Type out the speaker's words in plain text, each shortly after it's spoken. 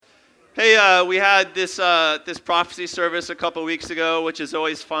Hey, we had this prophecy service a couple weeks ago, which is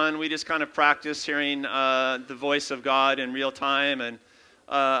always fun. We just kind of practice hearing the voice of God in real time, and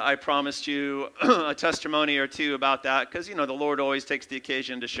I promised you a testimony or two about that, because the Lord always takes the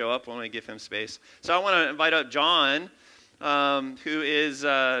occasion to show up when we give Him space. So I want to invite up John, who is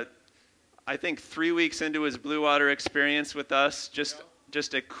I think 3 weeks into his Blue Water experience with us.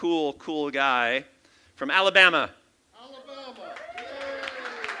 Just a cool guy from Alabama.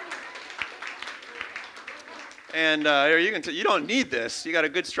 And you don't need this. You got a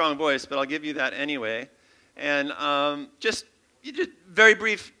good, strong voice, but I'll give you that anyway. And just very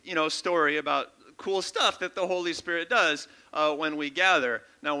brief, story about cool stuff that the Holy Spirit does when we gather.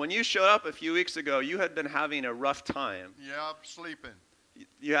 Now, when you showed up a few weeks ago, you had been having a rough time. Yeah, I'm sleeping.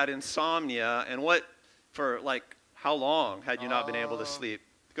 You had insomnia, and for how long had you not been able to sleep?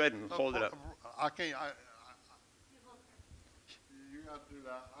 Go ahead and hold it up. I can't. You got to do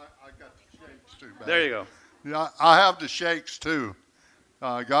that. I got the shakes too bad. There you go. Yeah, I have the shakes too.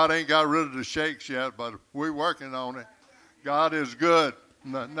 God ain't got rid of the shakes yet, but we're working on it. God is good.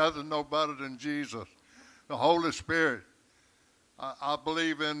 Nothing no better than Jesus. The Holy Spirit. I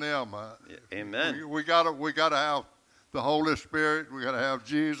believe in them. Amen. We gotta have the Holy Spirit. We gotta have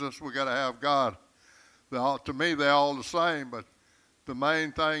Jesus. We gotta have God. To me, they're all the same, but the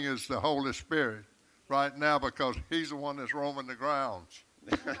main thing is the Holy Spirit right now, because He's the one that's roaming the grounds,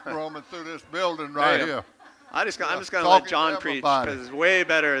 roaming through this building right here. I'm just going to let John preach, because it's way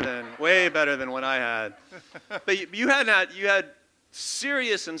better than what I had. But you had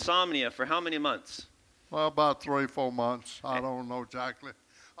serious insomnia for how many months? Well, about 3 or 4 months. I don't know exactly.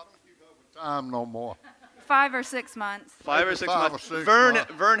 I don't keep up with time no more. 5 or 6 months. 5 or 6 months.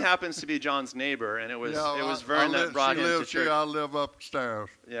 Vern happens to be John's neighbor, and it was Vern that brought him to church. I live upstairs.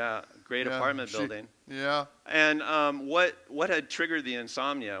 Yeah, great apartment building. Yeah. And what had triggered the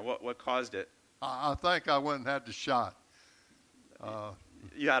insomnia? What caused it? I think I went and had the shot.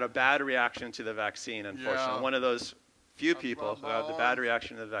 You had a bad reaction to the vaccine, unfortunately. Yeah. One of those few people who have the bad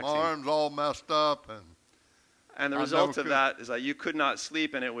reaction to the vaccine. My arm's all messed up, and the result of that is that you could not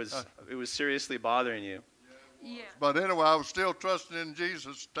sleep, and it was seriously bothering you. Yeah. But anyway, I was still trusting in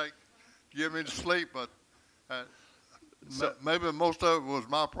Jesus to give me the sleep, but maybe most of it was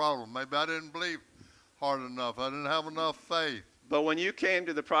my problem. Maybe I didn't believe hard enough. I didn't have enough faith. But when you came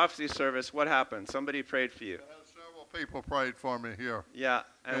to the prophecy service, what happened? Somebody prayed for you. Several people prayed for me here. Yeah.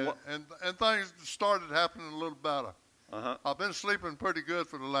 And things started happening a little better. Uh-huh. I've been sleeping pretty good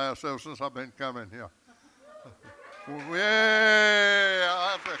for the last ever since I've been coming here. Yeah,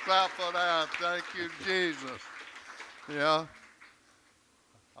 I have to clap for that. Thank you, Jesus. Yeah.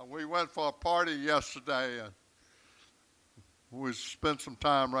 We went for a party yesterday, and we spent some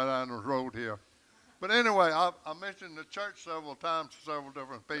time right on the road here. But anyway, I mentioned the church several times to several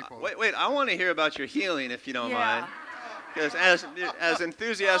different people. Wait, I want to hear about your healing, if you don't mind. Because as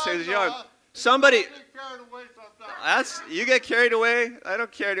enthusiastic as you are, somebody... You get carried away. I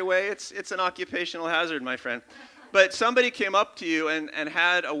don't carried away. It's an occupational hazard, my friend. But somebody came up to you and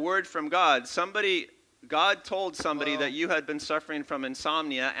had a word from God. God told somebody that you had been suffering from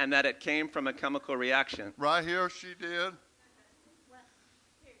insomnia and that it came from a chemical reaction. Right here she did.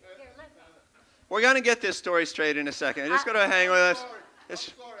 We're going to get this story straight in a second. Just going to hang with us. I'm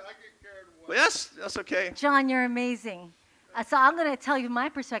sorry, I get carried away. Well, yes, that's okay. John, you're amazing. So I'm going to tell you my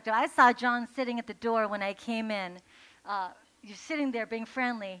perspective. I saw John sitting at the door when I came in. You're sitting there being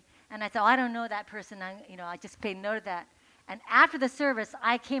friendly. And I thought, I don't know that person. I just paid note of that. And after the service,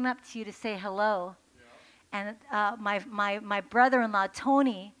 I came up to you to say hello. Yeah. And my brother-in-law,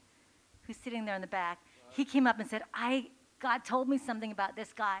 Tony, who's sitting there in the back, he came up and said, God told me something about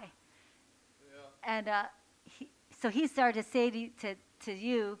this guy. And so he started to say to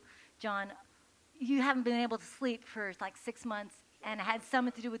you, John, you haven't been able to sleep for like 6 months, and it had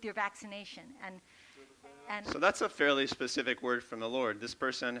something to do with your vaccination. And so that's a fairly specific word from the Lord. This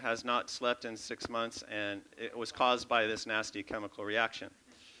person has not slept in 6 months, and it was caused by this nasty chemical reaction.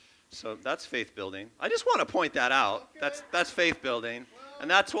 So that's faith building. I just want to point that out. That's faith building, and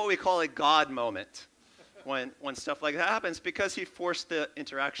that's what we call a God moment when stuff like that happens, because He forced the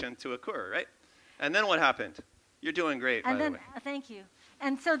interaction to occur, right? And then what happened? You're doing great, by the way. Thank you.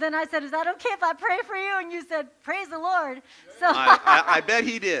 And so then I said, is that okay if I pray for you? And you said, praise the Lord. So I bet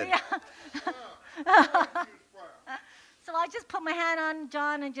he did. Yeah. So I just put my hand on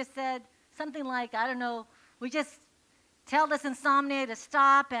John and just said something like, I don't know, we just tell this insomnia to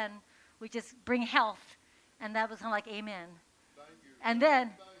stop, and we just bring health. And that was kind of like, amen. And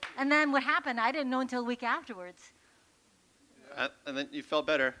then what happened, I didn't know until a week afterwards. And then you felt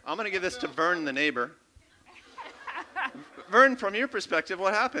better. I'm going to give this to Vern, the neighbor. Vern, from your perspective,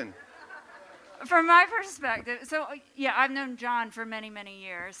 what happened? from my perspective, so yeah, I've known John for many, many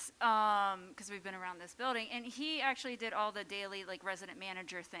years because we've been around this building, and he actually did all the daily like resident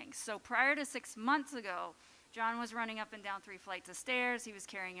manager things. So prior to 6 months ago, John was running up and down 3 flights of stairs. He was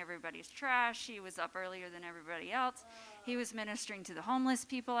carrying everybody's trash. He was up earlier than everybody else. He was ministering to the homeless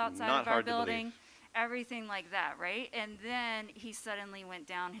people outside Not of our hard to building. believe. Everything like that, right? And then he suddenly went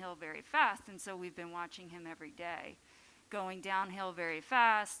downhill very fast, and so we've been watching him every day going downhill very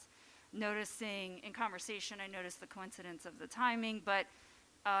fast, noticing in conversation, I noticed the coincidence of the timing, but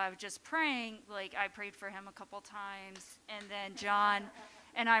I was just praying, like I prayed for him a couple times, and then John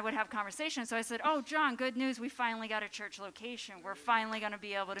and I would have conversations. So I said, oh, John, good news, we finally got a church location. We're finally going to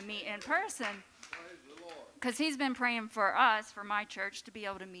be able to meet in person. Because he's been praying for us, for my church, to be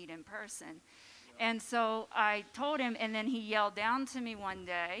able to meet in person. And so I told him, and then he yelled down to me one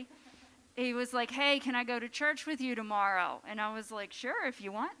day. He was like, hey, can I go to church with you tomorrow? And I was like, sure, if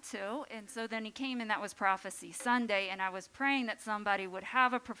you want to. And so then he came, and that was Prophecy Sunday, and I was praying that somebody would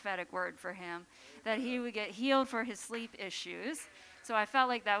have a prophetic word for him, that he would get healed for his sleep issues. So I felt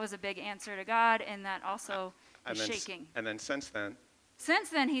like that was a big answer to God, and that also is shaking. And then since then? Since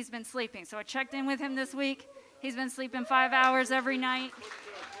then, he's been sleeping. So I checked in with him this week. He's been sleeping 5 hours every night.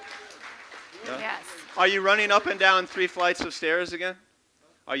 Yeah. Yes. Are you running up and down 3 flights of stairs again?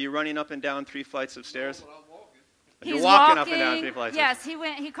 Are you running up and down 3 flights of stairs? You're He's walking up and down 3 flights. Yes,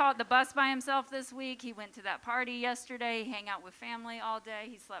 he caught the bus by himself this week. He went to that party yesterday. He hung out with family all day.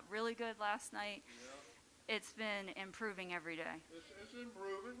 He slept really good last night. Yeah. It's been improving every day. It's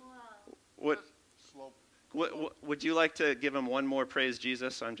improving. Would you like to give him one more praise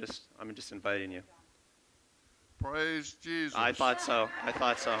Jesus? I'm just inviting you. Praise Jesus. I thought so.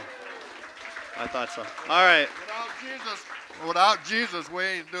 All right. Without Jesus, we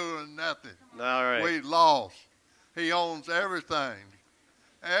ain't doing nothing. All right. We lost. He owns everything,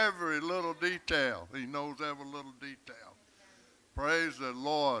 every little detail. He knows every little detail. Praise the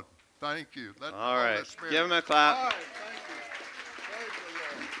Lord. Thank you. All right. Give him a clap. All right, thank you. Praise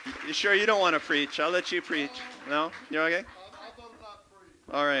the Lord. You sure you don't want to preach? I'll let you preach. No? You're okay? I thought not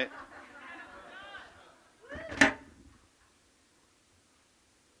preach. All right.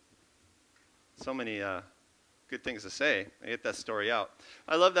 So many good things to say. I get that story out.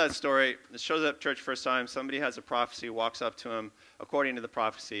 I love that story. It shows up at church first time. Somebody has a prophecy, walks up to him. According to the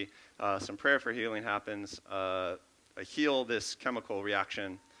prophecy, some prayer for healing happens. Heal this chemical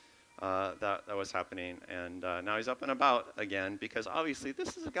reaction that was happening. And now he's up and about again because obviously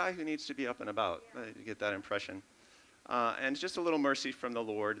this is a guy who needs to be up and about. You get that impression. And it's just a little mercy from the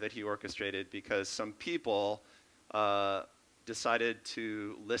Lord that he orchestrated because some people decided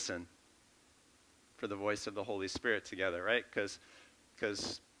to listen for the voice of the Holy Spirit together, right? Because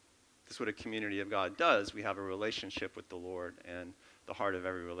that's what a community of God does. We have a relationship with the Lord, and the heart of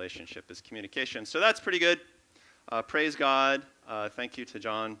every relationship is communication. So that's pretty good. Praise God. Thank you to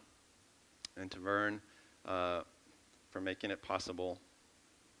John and to Vern for making it possible.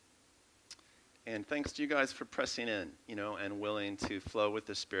 And thanks to you guys for pressing in, and willing to flow with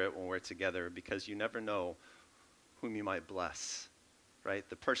the Spirit when we're together, because you never know whom you might bless. Right?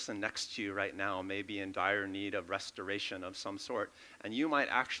 The person next to you right now may be in dire need of restoration of some sort, and you might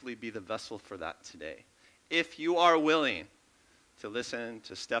actually be the vessel for that today. If you are willing to listen,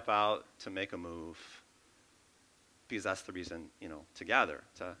 to step out, to make a move, because that's the reason, to gather,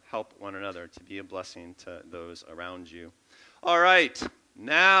 to help one another, to be a blessing to those around you. All right,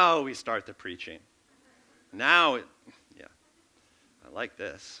 now we start the preaching. I like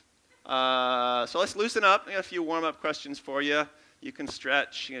this. So let's loosen up. I got a few warm-up questions for you. You can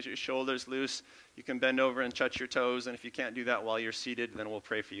stretch, you get your shoulders loose. You can bend over and touch your toes. And if you can't do that while you're seated, then we'll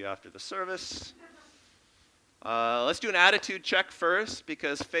pray for you after the service. Let's do an attitude check first,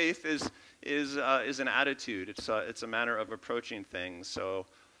 because faith is an attitude. It's a manner of approaching things. So,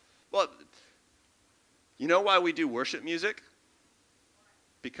 you know why we do worship music?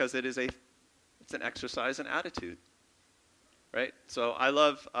 Because it's an exercise in attitude, right? So I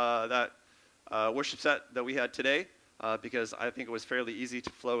love that worship set that we had today. Because I think it was fairly easy to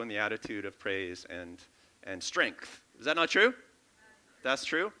flow in the attitude of praise and strength. Is that not true? That's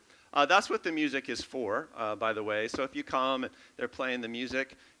true. That's what the music is for, by the way. So if you come and they're playing the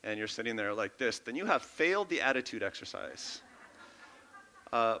music and you're sitting there like this, then you have failed the attitude exercise.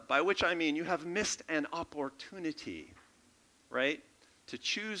 By which I mean you have missed an opportunity, right, to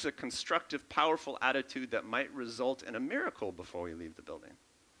choose a constructive, powerful attitude that might result in a miracle before we leave the building.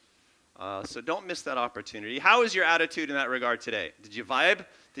 So don't miss that opportunity. How is your attitude in that regard today? Did you vibe?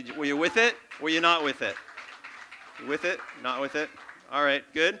 Were you with it? Were you not with it? With it? Not with it? All right,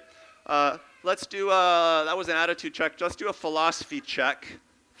 good. Let's do, that was an attitude check. Let's do a philosophy check.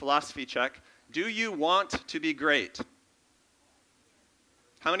 Philosophy check. Do you want to be great?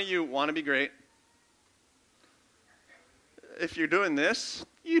 How many of you want to be great? If you're doing this,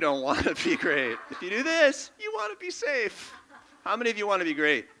 you don't want to be great. If you do this, you want to be safe. How many of you want to be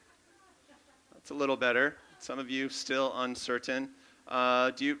great? That's a little better. Some of you still uncertain.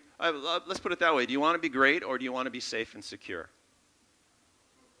 Let's put it that way. Do you want to be great, or do you want to be safe and secure?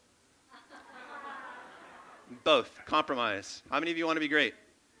 Both. Compromise. How many of you want to be great?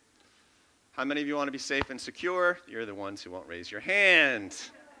 How many of you want to be safe and secure? You're the ones who won't raise your hand.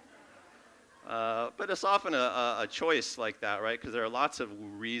 But it's often a choice like that, right? Because there are lots of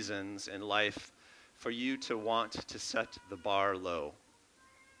reasons in life for you to want to set the bar low.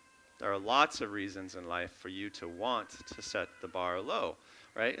 There are lots of reasons in life for you to want to set the bar low,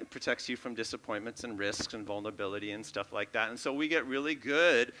 right? It protects you from disappointments and risks and vulnerability and stuff like that. And so we get really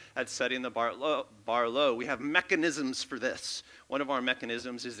good at setting the bar low. We have mechanisms for this. One of our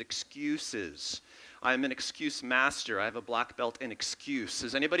mechanisms is excuses. I'm an excuse master. I have a black belt in excuse.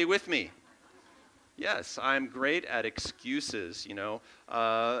 Is anybody with me? Yes, I'm great at excuses, you know.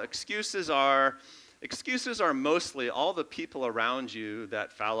 Excuses are mostly all the people around you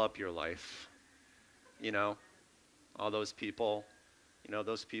that foul up your life. You know, all those people, you know,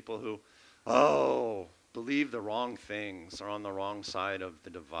 those people who, believe the wrong things, are on the wrong side of the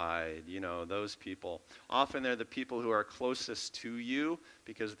divide. You know, those people. Often they're the people who are closest to you,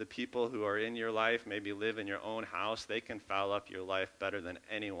 because the people who are in your life maybe live in your own house. They can foul up your life better than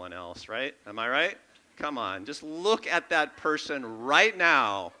anyone else, right? Am I right? Come on, just look at that person right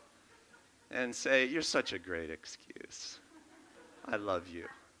now and say, you're such a great excuse. I love you.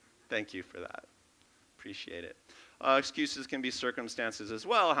 Thank you for that. Appreciate it. Excuses can be circumstances as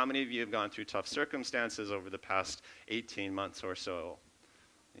well. How many of you have gone through tough circumstances over the past 18 months or so?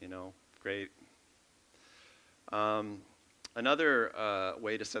 You know, great. Another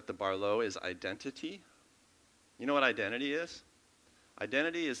way to set the bar low is identity. You know what identity is?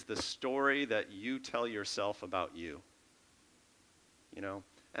 Identity is the story that you tell yourself about you. You know?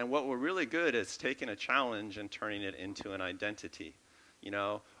 And what we're really good at is taking a challenge and turning it into an identity. You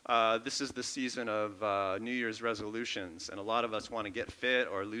know, this is the season of New Year's resolutions, and a lot of us want to get fit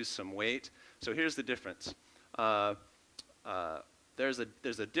or lose some weight. So here's the difference. There's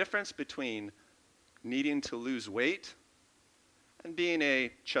a difference between needing to lose weight and being a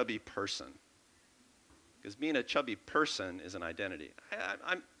chubby person. Because being a chubby person is an identity.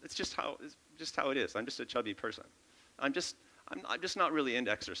 It's just how it is. I'm just a chubby person. I'm just not really into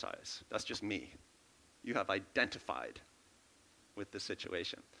exercise. That's just me. You have identified with the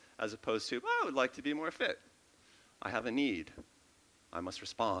situation, as opposed to, I would like to be more fit. I have a need. I must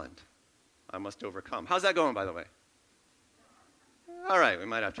respond. I must overcome. How's that going, by the way? All right, we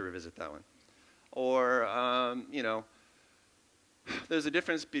might have to revisit that one. Or, you know, there's a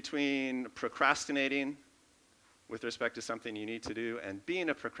difference between procrastinating with respect to something you need to do and being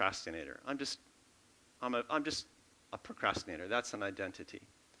a procrastinator. I'm just a procrastinator. That's an identity.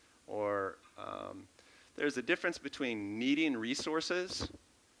 Or there's a difference between needing resources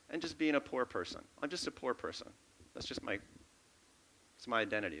and just being a poor person. I'm just a poor person. That's just it's my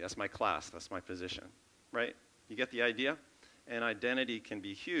identity. That's my class. That's my position, right? You get the idea? And identity can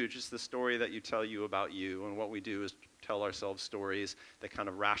be huge. It's the story that you tell you about you. And what we do is tell ourselves stories that kind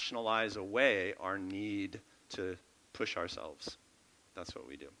of rationalize away our need to push ourselves. That's what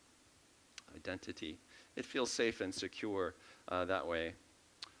we do. Identity. It feels safe and secure that way.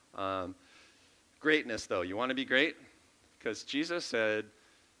 Greatness, though. You want to be great? Because Jesus said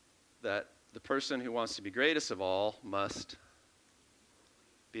that the person who wants to be greatest of all must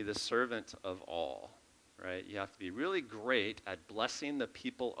be the servant of all, right? You have to be really great at blessing the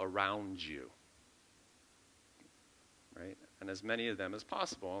people around you, right? And as many of them as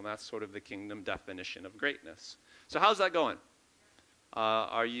possible, and that's sort of the kingdom definition of greatness. So how's that going?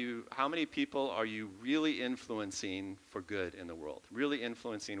 How many people are you really influencing for good in the world? Really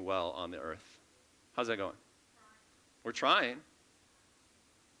influencing well on the earth? How's that going? We're trying.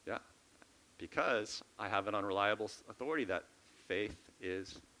 Yeah. Because I have it on reliable authority that faith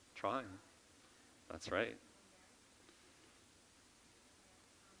is trying. That's right.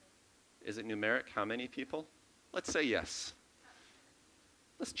 Is it numeric? How many people? Let's say yes.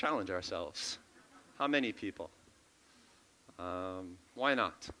 Let's challenge ourselves. How many people? Why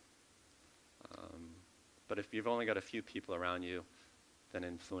not? But if you've only got a few people around you, then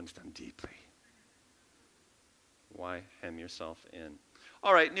influence them deeply. Why hem yourself in?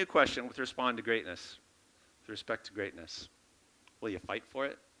 All right, new question with respect to greatness. With respect to greatness, will you fight for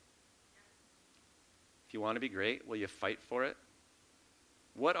it? If you want to be great, will you fight for it?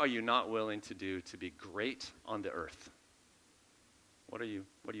 What are you not willing to do to be great on the earth? What are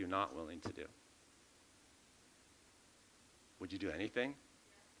you not willing to do? Would you do anything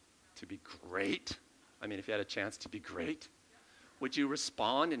to be great? I mean, if you had a chance to be great, would you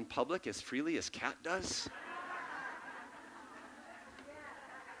respond in public as freely as Kat does?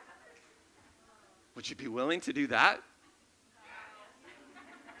 Would you be willing to do that?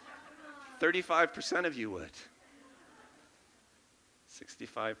 35% of you would.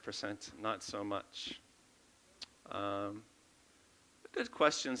 65% not so much. Good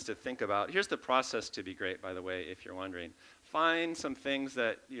questions to think about. Here's the process to be great, by the way, if you're wondering. Find some things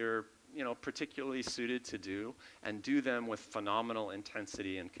that you're particularly suited to do, and do them with phenomenal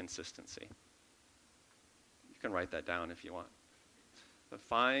intensity and consistency. You can write that down if you want. But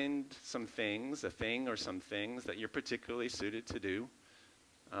find some things, a thing or some things that you're particularly suited to do,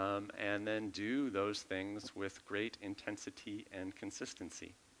 and then do those things with great intensity and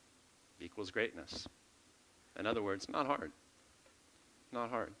consistency. Equals greatness. In other words, not hard. Not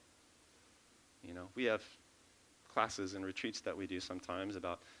hard. We have classes and retreats that we do sometimes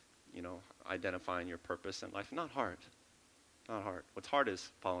about, identifying your purpose in life. Not hard. Not hard. What's hard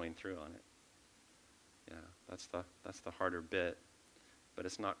is following through on it. Yeah, that's the harder bit, but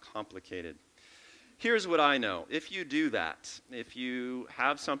it's not complicated. Here's what I know. If you do that, if you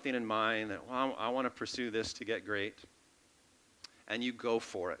have something in mind that, well, I want to pursue this to get great, and you go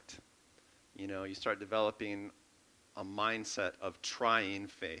for it, you start developing a mindset of trying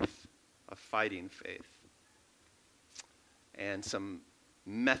faith, of fighting faith, and some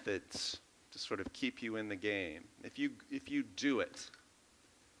methods to sort of keep you in the game. If you do it,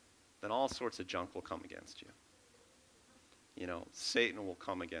 then all sorts of junk will come against you. Satan will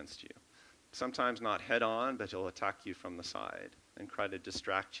come against you. Sometimes not head on, but he'll attack you from the side and try to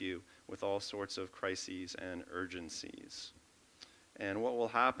distract you with all sorts of crises and urgencies. And what will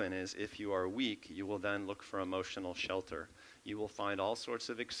happen is, if you are weak, you will then look for emotional shelter. You will find all sorts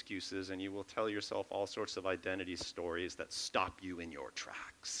of excuses, and you will tell yourself all sorts of identity stories that stop you in your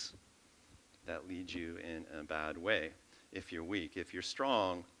tracks, that lead you in a bad way. If you're weak, if you're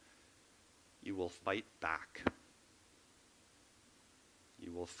strong, you will fight back.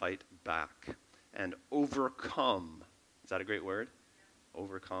 You will fight back and overcome. Is that a great word?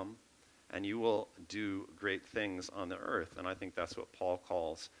 Overcome. And you will do great things on the earth. And I think that's what Paul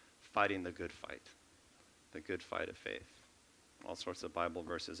calls fighting the good fight of faith. All sorts of Bible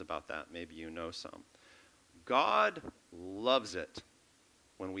verses about that. Maybe you know some. God loves it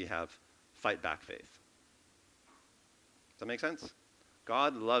when we have fight back faith. Does that make sense?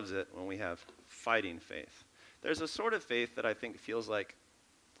 God loves it when we have fighting faith. There's a sort of faith that I think feels like,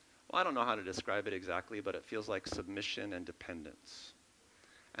 I don't know how to describe it exactly, but it feels like submission and dependence.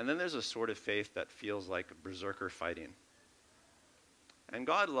 And then there's a sort of faith that feels like berserker fighting. And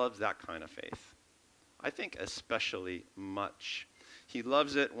God loves that kind of faith. I think especially much. He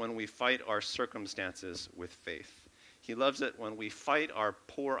loves it when we fight our circumstances with faith. He loves it when we fight our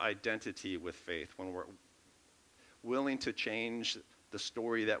poor identity with faith, when we're willing to change the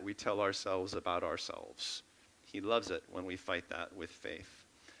story that we tell ourselves about ourselves. He loves it when we fight that with faith.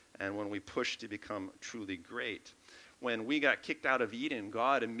 And when we push to become truly great. When we got kicked out of Eden,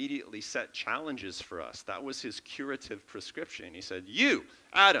 God immediately set challenges for us. That was his curative prescription. He said, you,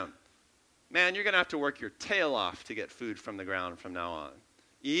 Adam, man, you're going to have to work your tail off to get food from the ground from now on.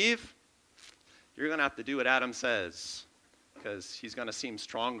 Eve, you're going to have to do what Adam says, because he's going to seem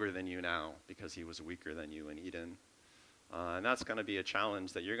stronger than you now because he was weaker than you in Eden. And that's going to be a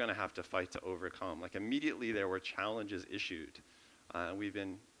challenge that you're going to have to fight to overcome. Like immediately there were challenges issued. We've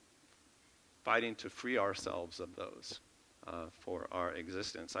been fighting to free ourselves of those for our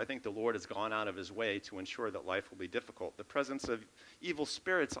existence. I think the Lord has gone out of his way to ensure that life will be difficult. The presence of evil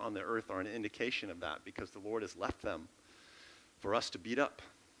spirits on the earth are an indication of that, because the Lord has left them for us to beat up.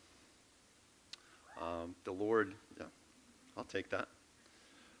 The Lord, yeah, I'll take that.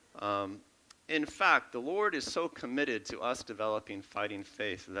 In fact, the Lord is so committed to us developing fighting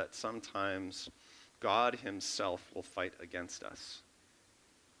faith that sometimes God himself will fight against us.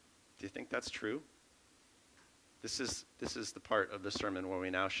 Do you think that's true? This is the part of the sermon where we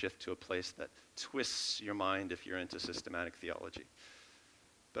now shift to a place that twists your mind if you're into systematic theology.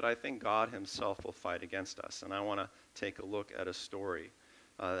 But I think God himself will fight against us. And I want to take a look at a story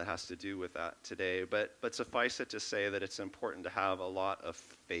that has to do with that today. But suffice it to say that it's important to have a lot of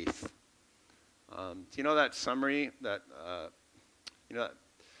faith. Do you know that summary that,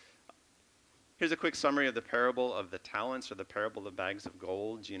 here's a quick summary of the parable of the talents, or the parable of bags of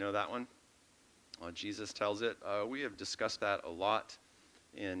gold. Do you know that one? Jesus tells it. We have discussed that a lot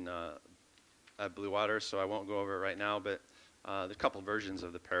at Blue Water, so I won't go over it right now, but there's a couple versions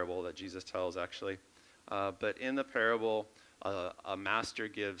of the parable that Jesus tells, actually. But in the parable, a master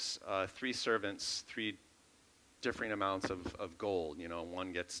gives 3 servants 3 different amounts of gold. You know,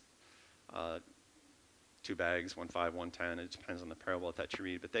 one gets 2 bags, 1 5, 1 10. It depends on the parable that you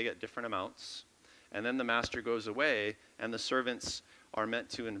read, but they get different amounts. And then the master goes away, and the servants are meant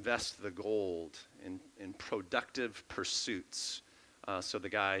to invest the gold in productive pursuits. So the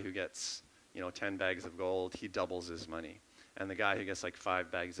guy who gets, 10 bags of gold, he doubles his money. And the guy who gets like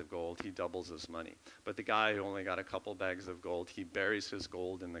 5 bags of gold, he doubles his money. But the guy who only got a couple bags of gold, he buries his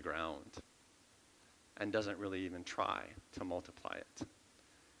gold in the ground and doesn't really even try to multiply it.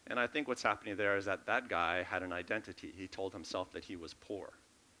 And I think what's happening there is that that guy had an identity. He told himself that he was poor,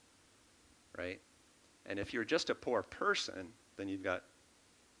 right? And if you're just a poor person, then you've got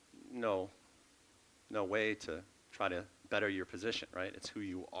no way to try to better your position, right? It's who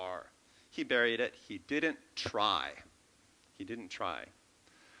you are. He buried it. He didn't try. He didn't try.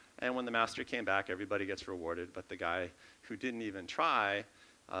 And when the master came back, everybody gets rewarded, but the guy who didn't even try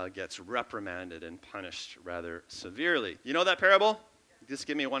gets reprimanded and punished rather severely. You know that parable? Just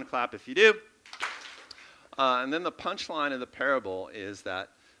give me 1 clap if you do. And then the punchline of the parable is that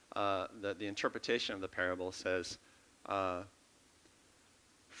the interpretation of the parable says,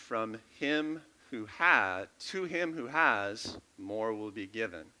 from him who had, to him who has, more will be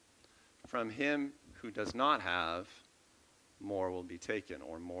given. From him who does not have, more will be taken,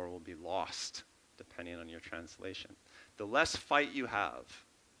 or more will be lost, depending on your translation. The less fight you have,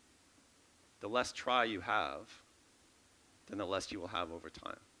 the less try you have, then the less you will have over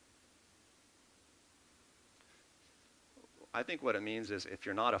time. I think what it means is if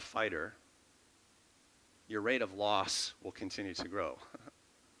you're not a fighter, your rate of loss will continue to grow.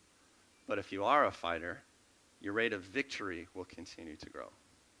 But if you are a fighter, your rate of victory will continue to grow.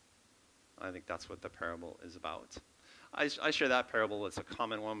 I think that's what the parable is about. I share that parable. It's a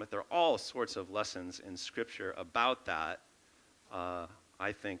common one, but there are all sorts of lessons in Scripture about that.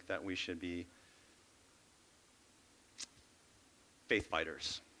 I think that we should be faith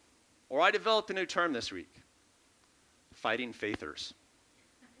fighters. Or I developed a new term this week, fighting faithers.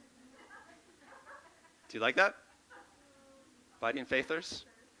 Do you like that? Fighting faithers?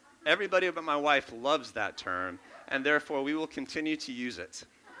 Everybody but my wife loves that term, and therefore we will continue to use it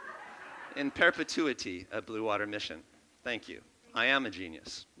in perpetuity at Blue Water Mission. Thank you. I am a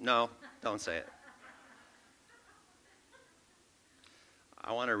genius. No, don't say it.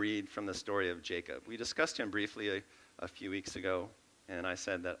 I want to read from the story of Jacob. We discussed him briefly a few weeks ago, and I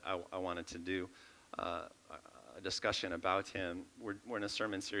said that I wanted to do a discussion about him. We're in a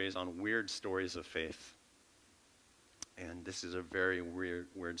sermon series on weird stories of faith. And this is a very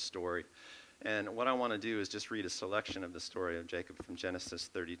weird story. And what I want to do is just read a selection of the story of Jacob from Genesis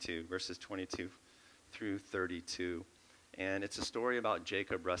 32, verses 22 through 32. And it's a story about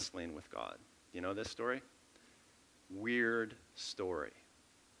Jacob wrestling with God. You know this story? Weird story.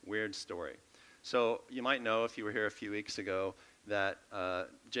 Weird story. So you might know, if you were here a few weeks ago, that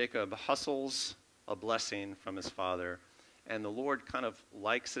Jacob hustles a blessing from his father, and the Lord kind of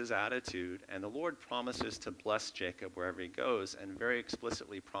likes his attitude, and the Lord promises to bless Jacob wherever he goes, and very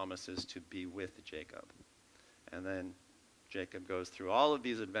explicitly promises to be with Jacob. And then Jacob goes through all of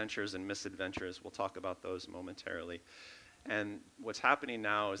these adventures and misadventures. We'll talk about those momentarily. And what's happening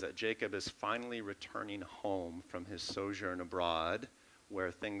now is that Jacob is finally returning home from his sojourn abroad,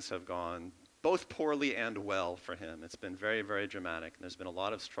 where things have gone both poorly and well for him. It's been very, very dramatic, and there's been a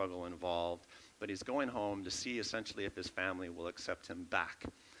lot of struggle involved. But he's going home to see essentially if his family will accept him back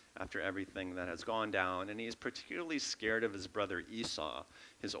after everything that has gone down. And he's particularly scared of his brother Esau,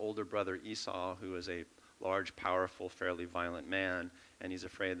 his older brother Esau, who is a large, powerful, fairly violent man. And he's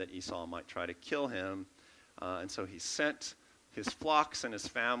afraid that Esau might try to kill him. And so he sent his flocks and his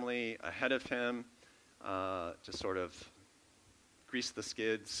family ahead of him to sort of grease the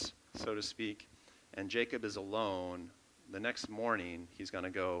skids, so to speak. And Jacob is alone. The next morning, he's going to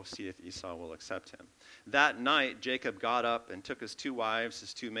go see if Esau will accept him. That night, Jacob got up and took his 2 wives,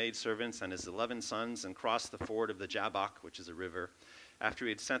 his 2 maidservants, and his 11 sons and crossed the ford of the Jabbok, which is a river. After he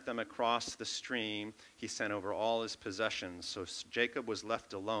had sent them across the stream, he sent over all his possessions. So Jacob was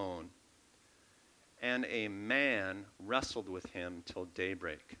left alone, and a man wrestled with him till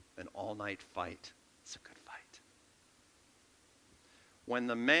daybreak, an all-night fight. It's a good fight. When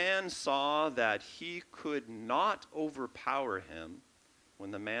the man saw that he could not overpower him,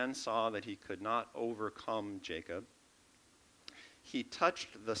 when the man saw that he could not overcome Jacob, he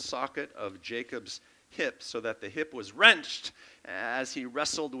touched the socket of Jacob's hip so that the hip was wrenched as he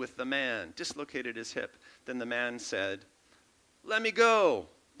wrestled with the man, dislocated his hip. Then the man said, "Let me go,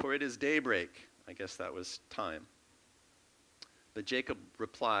 for it is daybreak." I guess that was time. But Jacob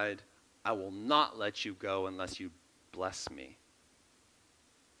replied, "I will not let you go unless you bless me.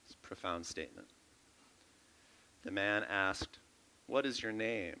 It's a profound statement. The man asked, what is your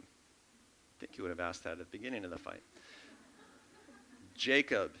name? I think he would have asked that at the beginning of the fight.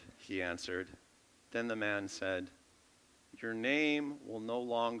 Jacob, he answered. Then the man said, your name will no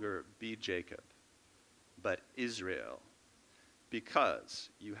longer be Jacob, but Israel, because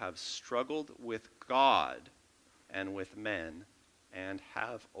you have struggled with God and with men and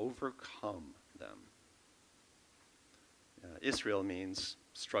have overcome them. Israel means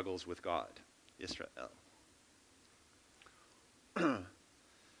struggles with God. Israel.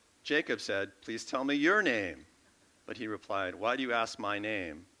 Jacob said, please tell me your name. But he replied, why do you ask my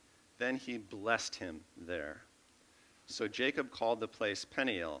name? Then he blessed him there. So Jacob called the place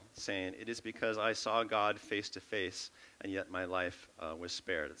Peniel, saying, it is because I saw God face to face, and yet my life was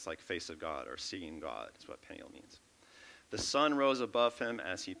spared. It's like face of God, or seeing God, is what Peniel means. The sun rose above him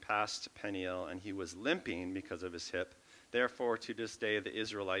as he passed Peniel, and he was limping because of his hip. Therefore, to this day, the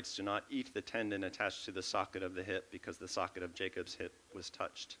Israelites do not eat the tendon attached to the socket of the hip, because the socket of Jacob's hip was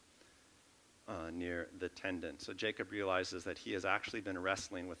touched near the tendon. So Jacob realizes that he has actually been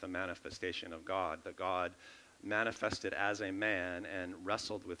wrestling with a manifestation of God, that God manifested as a man and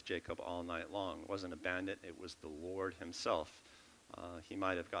wrestled with Jacob all night long. It wasn't a bandit, it was the Lord himself. He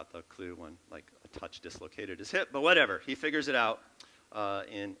might have got the clue when like a touch dislocated his hip, but whatever. He figures it out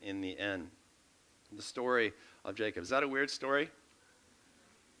in the end. The story of Jacob. Is that a weird story?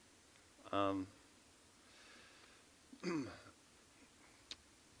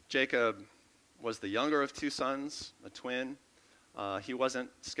 Jacob was the younger of two sons, a twin. He wasn't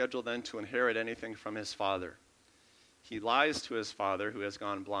scheduled then to inherit anything from his father. He lies to his father, who has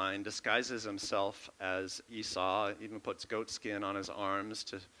gone blind, disguises himself as Esau, even puts goat skin on his arms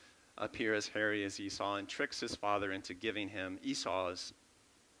to appear as hairy as Esau, and tricks his father into giving him Esau's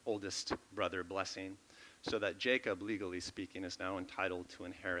oldest brother blessing, so that Jacob, legally speaking, is now entitled to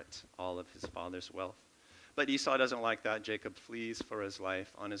inherit all of his father's wealth. But Esau doesn't like that. Jacob flees for his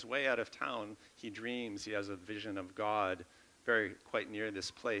life. On his way out of town, he dreams. He has a vision of God quite near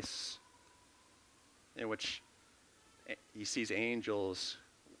this place, in which he sees angels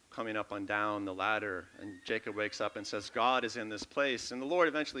coming up and down the ladder. And Jacob wakes up and says, God is in this place. And the Lord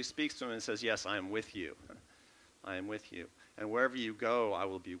eventually speaks to him and says, yes, I am with you. I am with you. And wherever you go, I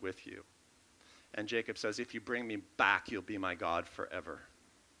will be with you. And Jacob says, if you bring me back, you'll be my God forever.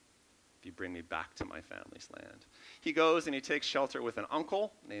 If you bring me back to my family's land. He goes and he takes shelter with an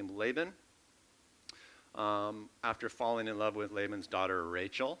uncle named Laban. After falling in love with Laban's daughter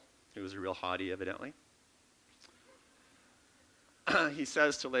Rachel, who was a real hottie evidently. He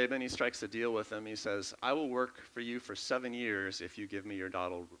says to Laban, he strikes a deal with him. He says, I will work for you for 7 years if you give me your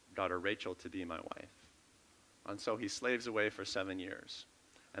daughter Rachel to be my wife. And so he slaves away for 7 years.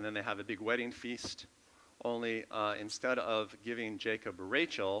 And then they have a big wedding feast. Only instead of giving Jacob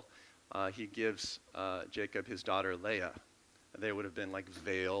Rachel, he gives Jacob his daughter Leah. They would have been like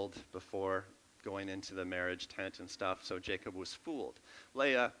veiled before going into the marriage tent and stuff, so Jacob was fooled.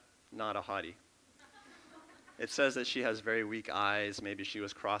 Leah, not a hottie. It says that she has very weak eyes. Maybe she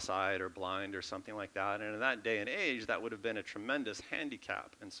was cross-eyed or blind or something like that. And in that day and age, that would have been a tremendous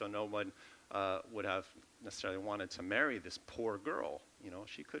handicap. And so no one would have necessarily wanted to marry this poor girl. You know,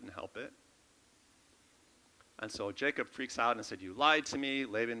 she couldn't help it. And so Jacob freaks out and said, you lied to me.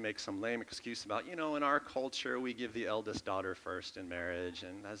 Laban makes some lame excuse about, you know, in our culture, we give the eldest daughter first in marriage,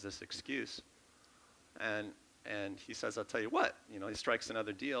 and has this excuse. And he says, I'll tell you what. You know, he strikes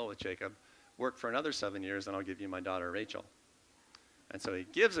another deal with Jacob. Work for another 7 years, and I'll give you my daughter Rachel. And so he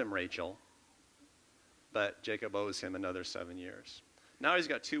gives him Rachel, but Jacob owes him another 7 years. Now he's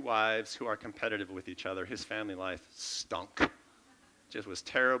got 2 wives who are competitive with each other. His family life stunk. Just was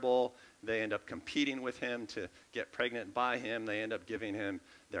terrible. They end up competing with him to get pregnant by him. They end up giving him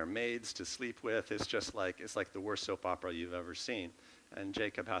their maids to sleep with. It's just like, it's like the worst soap opera you've ever seen. And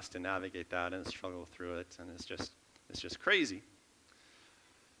Jacob has to navigate that and struggle through it, and it's just crazy.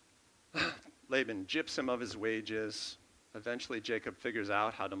 Laban gyps him of his wages. Eventually Jacob figures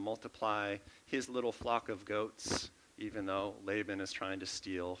out how to multiply his little flock of goats, even though Laban is trying to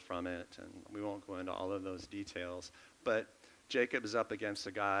steal from it, and we won't go into all of those details. But Jacob is up against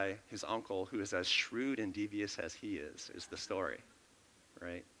a guy, his uncle, who is as shrewd and devious as he is the story,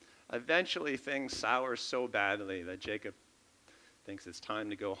 right? Eventually things sour so badly that Jacob thinks it's time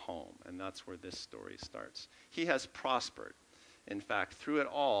to go home, and that's where this story starts. He has prospered. In fact, through it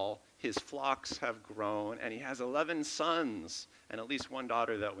all, his flocks have grown, and he has 11 sons and at least 1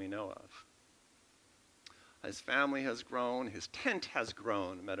 daughter that we know of. His family has grown. His tent has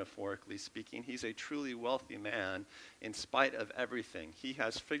grown, metaphorically speaking. He's a truly wealthy man in spite of everything. He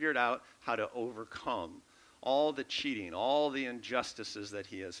has figured out how to overcome all the cheating, all the injustices that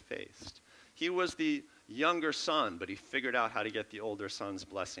he has faced. He was the younger son, but he figured out how to get the older son's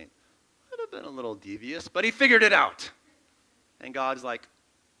blessing. Would have been a little devious, but he figured it out. And God's like,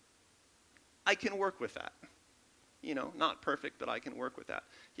 I can work with that. You know, not perfect, but I can work with that.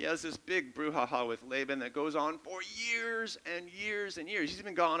 He has this big brouhaha with Laban that goes on for years and years and years. He's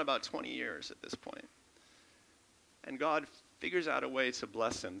been gone about 20 years at this point. And God figures out a way to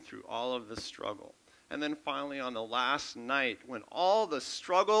bless him through all of the struggle. And then finally on the last night, when all the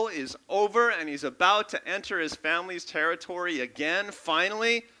struggle is over and he's about to enter his family's territory again,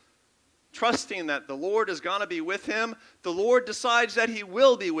 finally, trusting that the Lord is going to be with him, the Lord decides that he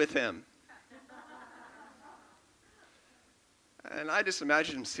will be with him. And I just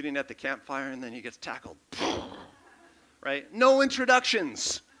imagine him sitting at the campfire and then he gets tackled. Right? No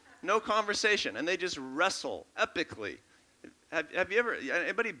introductions, no conversation. And they just wrestle epically. Have you ever,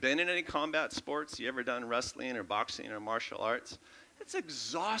 anybody been in any combat sports? You ever done wrestling or boxing or martial arts? It's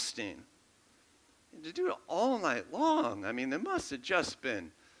exhausting. And to do it all night long, I mean, they must have just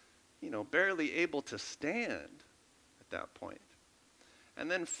been, you know, barely able to stand at that point.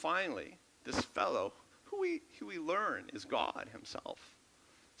 And then finally, this fellow, who we learn is God himself,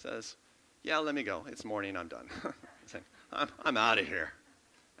 says, yeah, let me go. It's morning, I'm done. I'm out of here.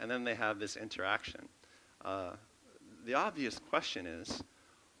 And then they have this interaction. The obvious question is,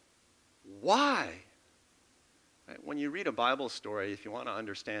 why? Right? When you read a Bible story, if you want to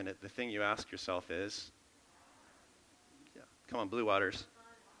understand it, the thing you ask yourself is, yeah, come on, Blue Waters,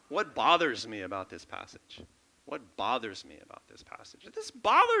 what bothers me about this passage? What bothers me about this passage? This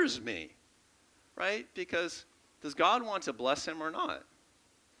bothers me, right? Because does God want to bless him or not?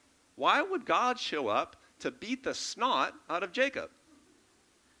 Why would God show up to beat the snot out of Jacob?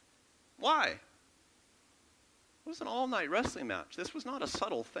 Why? It was an all-night wrestling match. This was not a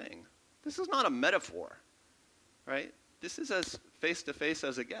subtle thing. This is not a metaphor, right? This is as face-to-face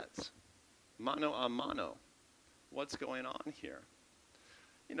as it gets. Mano a mano. What's going on here?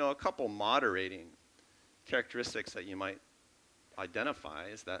 You know, a couple moderating characteristics that you might identify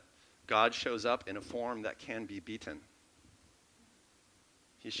is that God shows up in a form that can be beaten.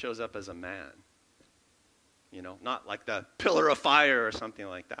 He shows up as a man. You know, not like the pillar of fire or something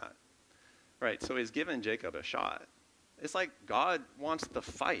like that. Right, so he's given Jacob a shot. It's like God wants the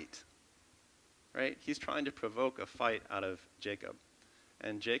fight, right? He's trying to provoke a fight out of Jacob.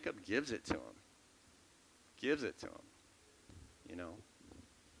 And Jacob gives it to him. Gives it to him, you know.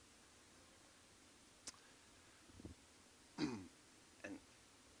 And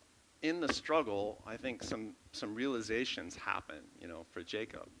in the struggle, I think some realizations happen, you know, for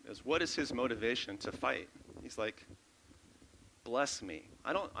Jacob. Is what is his motivation to fight? He's like, bless me.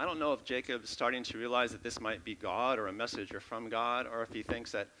 I don't know if Jacob's starting to realize that this might be God or a messenger from God, or if he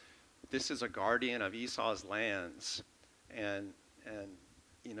thinks that this is a guardian of Esau's lands, and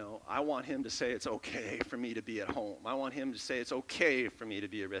you know, I want him to say it's okay for me to be at home. I want him to say it's okay for me to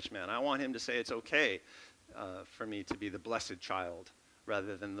be a rich man. I want him to say it's okay for me to be the blessed child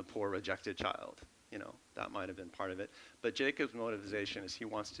rather than the poor rejected child. You know, that might have been part of it. But Jacob's motivation is he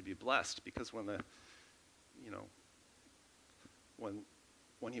wants to be blessed, because when the, you know,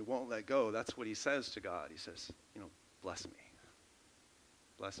 when he won't let go, that's what he says to God. He says, you know, bless me.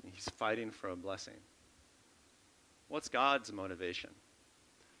 Bless me. He's fighting for a blessing. What's God's motivation?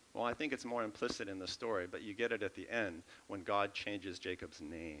 Well, I think it's more implicit in the story, but you get it at the end when God changes Jacob's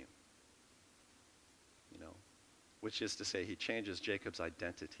name. You know, which is to say he changes Jacob's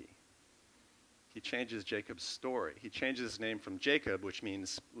identity. He changes Jacob's story. He changes his name from Jacob, which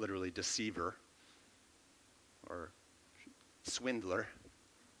means literally deceiver or swindler,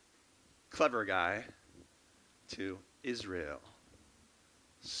 clever guy, to Israel,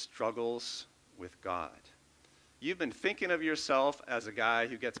 struggles with God. You've been thinking of yourself as a guy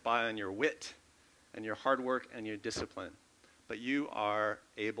who gets by on your wit and your hard work and your discipline, but you are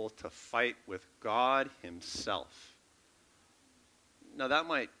able to fight with God himself. Now that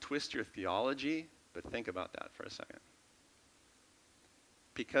might twist your theology, but think about that for a second.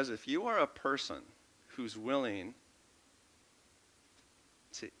 Because if you are a person who's willing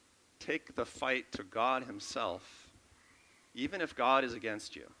to take the fight to God himself, even if God is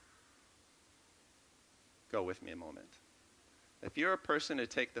against you. Go with me a moment. If you're a person to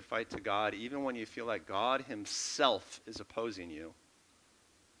take the fight to God, even when you feel like God himself is opposing you,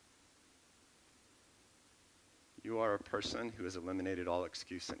 you are a person who has eliminated all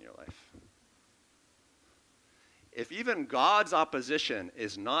excuse in your life. If even God's opposition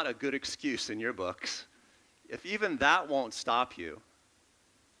is not a good excuse in your books, if even that won't stop you,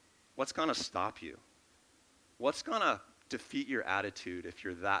 what's going to stop you? What's going to defeat your attitude if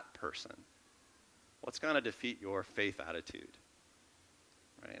you're that person? What's going to defeat your faith attitude?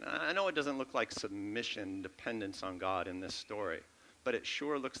 Right? And I know it doesn't look like submission, dependence on God in this story, but it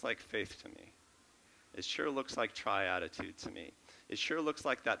sure looks like faith to me. It sure looks like try attitude to me. It sure looks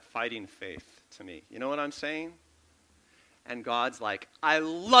like that fighting faith to me. You know what I'm saying? And God's like, I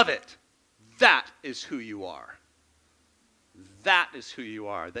love it. That is who you are. That is who you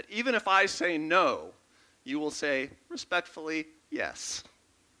are. That even if I say no, you will say respectfully, yes.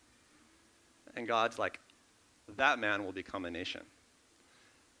 And God's like, that man will become a nation.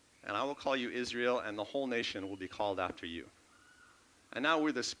 And I will call you Israel, and the whole nation will be called after you. And now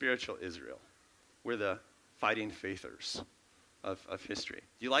we're the spiritual Israel. We're the fighting faithers of history.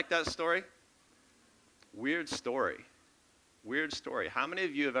 Do you like that story? Weird story. Weird story. How many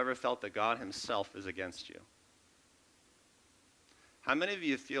of you have ever felt that God himself is against you? How many of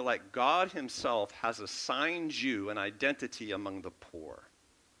you feel like God himself has assigned you an identity among the poor?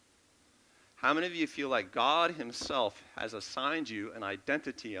 How many of you feel like God himself has assigned you an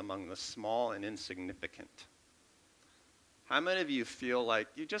identity among the small and insignificant? How many of you feel like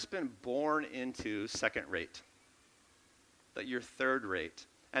you've just been born into second rate? That you're third rate?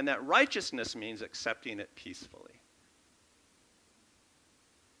 And that righteousness means accepting it peacefully.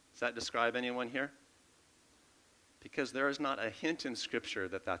 Does that describe anyone here? Because there is not a hint in Scripture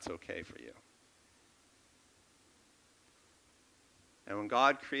that that's okay for you. And when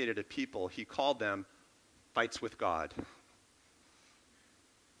God created a people, he called them fights with God.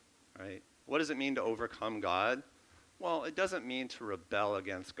 Right? What does it mean to overcome God? Well, it doesn't mean to rebel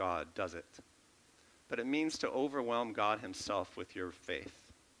against God, does it? But it means to overwhelm God himself with your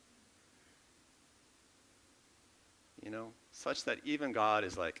faith. You know, such that even God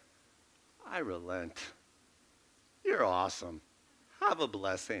is like, I relent. You're awesome. Have a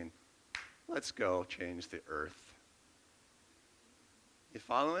blessing. Let's go change the earth. You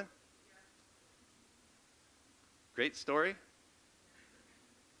following? Great story.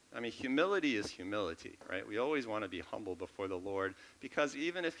 I mean, humility is humility, right? We always want to be humble before the Lord, because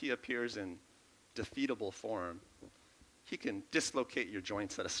even if he appears in defeatable form, he can dislocate your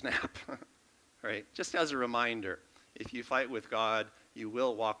joints at a snap, right? Just as a reminder, if you fight with God, you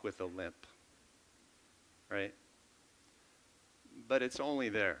will walk with a limp, right? But it's only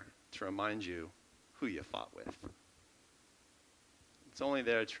there to remind you who you fought with. It's only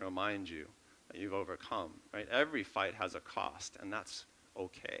there to remind you that you've overcome, right? Every fight has a cost, and that's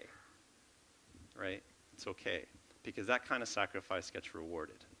okay, right? It's okay, because that kind of sacrifice gets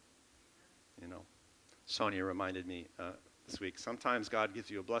rewarded, you know. Sonia reminded me this week, sometimes God gives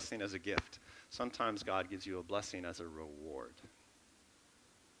you a blessing as a gift. Sometimes God gives you a blessing as a reward.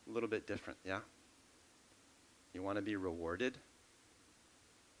 A little bit different, yeah? You want to be rewarded?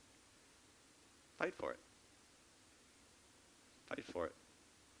 Fight for it. Fight for it.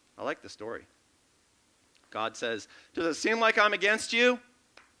 I like the story. God says, does it seem like I'm against you?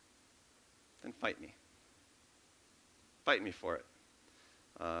 Then fight me. Fight me for it.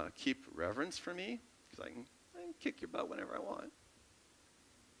 Keep reverence for me, because I can kick your butt whenever I want.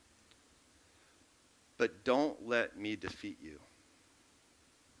 But don't let me defeat you.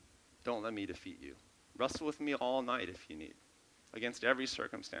 Don't let me defeat you. Wrestle with me all night if you need, against every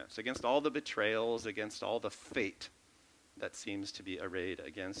circumstance, against all the betrayals, against all the fate that seems to be arrayed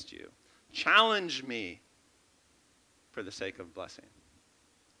against you. Challenge me for the sake of blessing.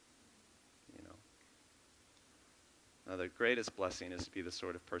 You know. Now, the greatest blessing is to be the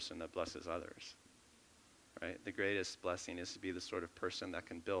sort of person that blesses others. Right? The greatest blessing is to be the sort of person that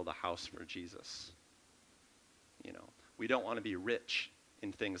can build a house for Jesus. You know, we don't want to be rich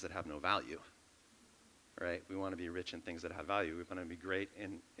in things that have no value. Right? We want to be rich in things that have value. We want to be great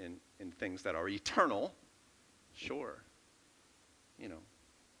in things that are eternal. Sure. You know.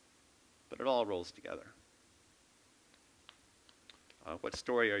 But it all rolls together. What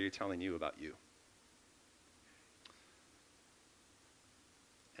story are you telling you about you?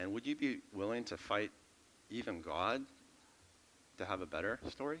 And would you be willing to fight even God to have a better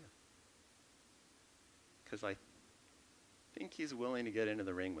story? Because I think he's willing to get into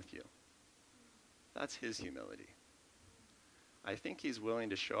the ring with you. That's his humility. I think he's willing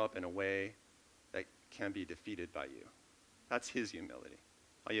to show up in a way that can be defeated by you. That's his humility.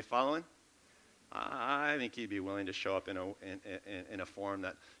 Are you following? I think he'd be willing to show up in a form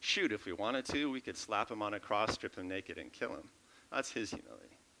that, shoot, if we wanted to, we could slap him on a cross, strip him naked, and kill him. That's his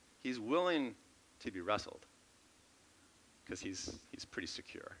humility. He's willing to be wrestled because he's pretty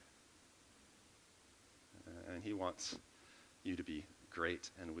secure. And he wants you to be great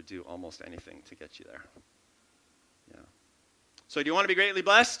and would do almost anything to get you there. Yeah. So do you want to be greatly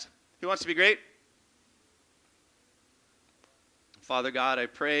blessed? Who wants to be great? Father God, I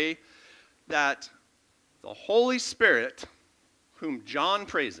pray that the Holy Spirit, whom John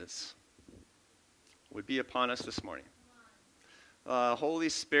praises, would be upon us this morning. Holy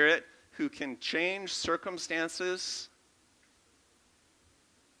Spirit, who can change circumstances,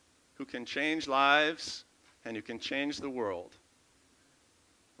 who can change lives, and who can change the world,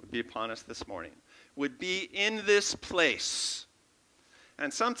 would be upon us this morning, would be in this place.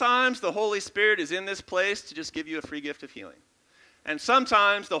 And sometimes the Holy Spirit is in this place to just give you a free gift of healing. And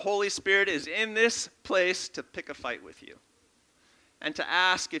sometimes the Holy Spirit is in this place to pick a fight with you and to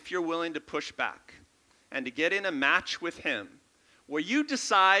ask if you're willing to push back and to get in a match with him where you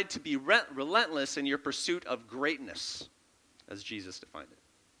decide to be relentless in your pursuit of greatness, as Jesus defined it.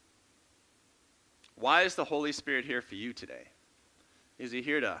 Why is the Holy Spirit here for you today? Is he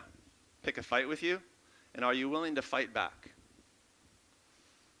here to pick a fight with you? And are you willing to fight back?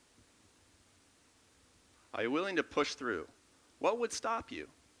 Are you willing to push through? What would stop you?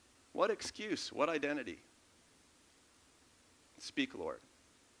 What excuse? What identity? Speak, Lord.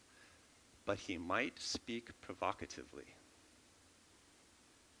 But he might speak provocatively.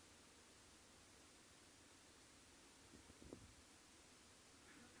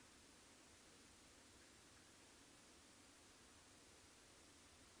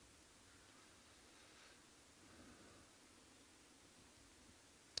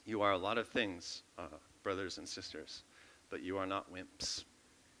 You are a lot of things, brothers and sisters, but you are not wimps.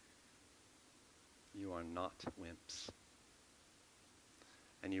 You are not wimps.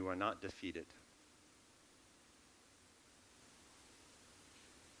 And you are not defeated.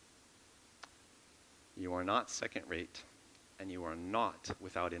 You are not second rate, and you are not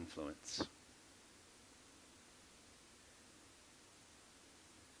without influence.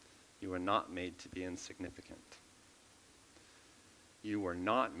 You are not made to be insignificant. You were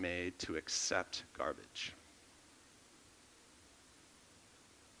not made to accept garbage.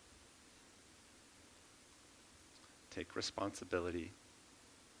 Take responsibility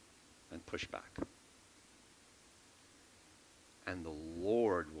and push back. And the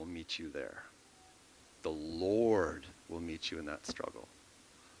Lord will meet you there. The Lord will meet you in that struggle.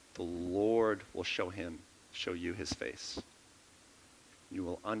 The Lord will show you his face. You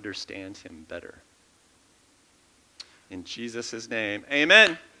will understand him better. In Jesus' name,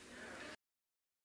 amen.